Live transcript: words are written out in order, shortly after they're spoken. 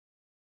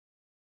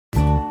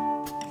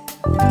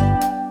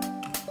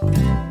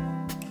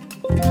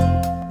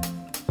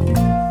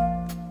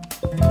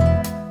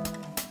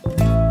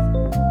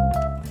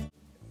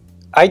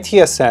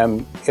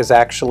ITSM is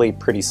actually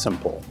pretty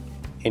simple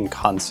in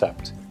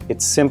concept.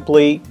 It's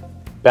simply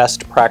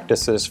best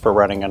practices for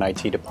running an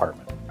IT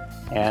department.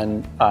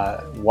 And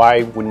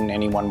why wouldn't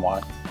anyone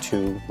want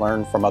to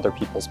learn from other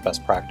people's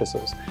best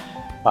practices?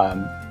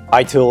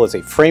 ITIL is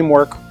a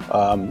framework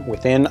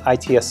within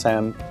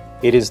ITSM.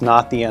 It is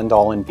not the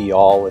end-all and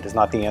be-all. It is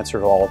not the answer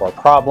to all of our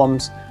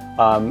problems.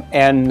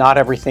 And not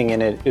everything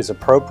in it is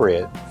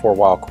appropriate for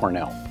Weill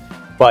Cornell.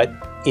 But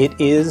it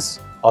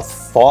is a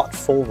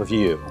thoughtful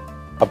view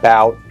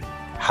about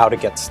how to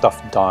get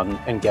stuff done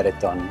and get it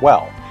done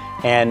well.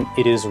 And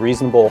it is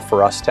reasonable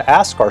for us to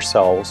ask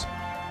ourselves,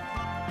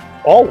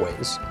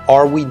 always,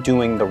 are we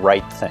doing the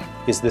right thing?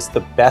 Is this the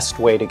best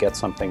way to get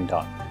something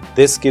done?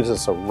 This gives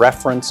us a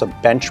reference, a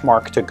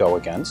benchmark to go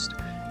against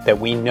that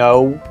we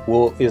know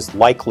is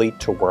likely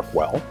to work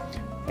well.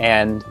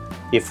 And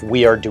if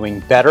we are doing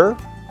better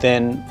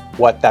than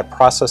what that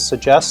process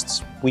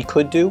suggests we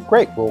could do,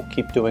 great, we'll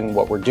keep doing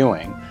what we're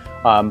doing.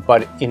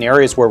 But in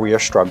areas where we are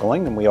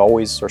struggling, and we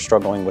always are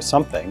struggling with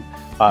something,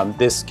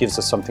 this gives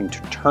us something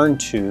to turn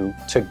to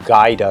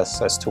guide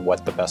us as to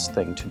what the best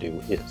thing to do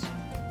is.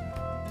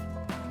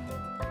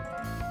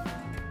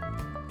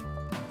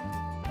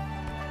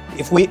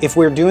 If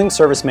we're doing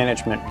service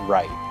management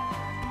right,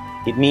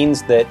 it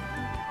means that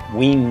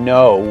we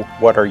know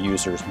what our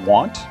users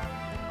want,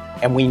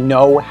 and we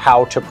know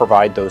how to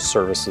provide those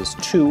services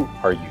to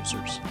our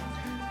users.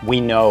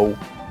 We know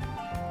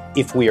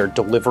if we are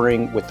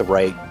delivering with the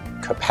right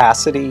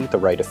capacity, the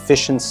right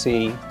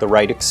efficiency, the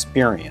right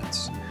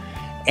experience.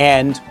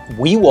 And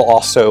we will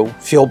also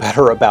feel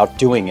better about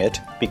doing it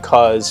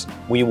because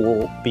we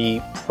will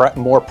be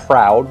more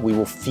proud, we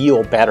will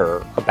feel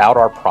better about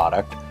our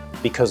product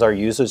because our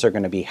users are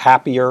going to be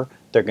happier,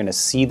 they're going to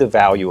see the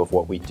value of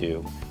what we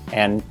do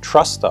and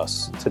trust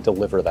us to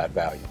deliver that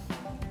value.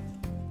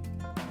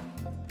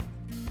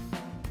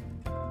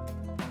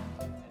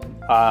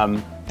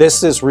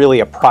 This is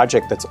really a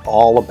project that's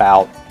all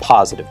about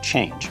positive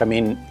change. I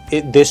mean,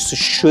 this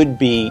should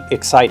be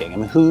exciting. I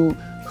mean,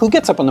 who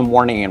gets up in the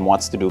morning and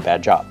wants to do a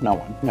bad job? No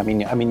one. I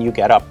mean, you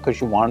get up because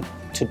you want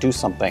to do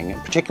something,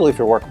 and particularly if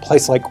you work at a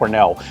place like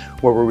Cornell,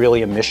 where we're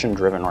really a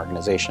mission-driven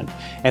organization.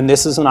 And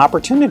this is an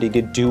opportunity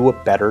to do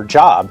a better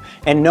job.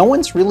 And no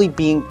one's really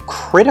being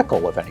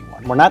critical of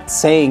anyone. We're not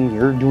saying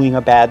you're doing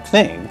a bad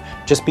thing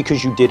just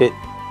because you did it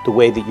the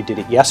way that you did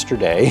it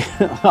yesterday.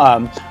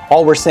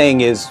 All we're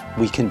saying is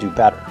we can do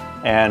better.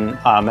 And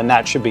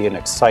that should be an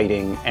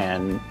exciting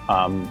and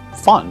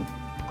fun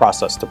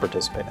process to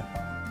participate in.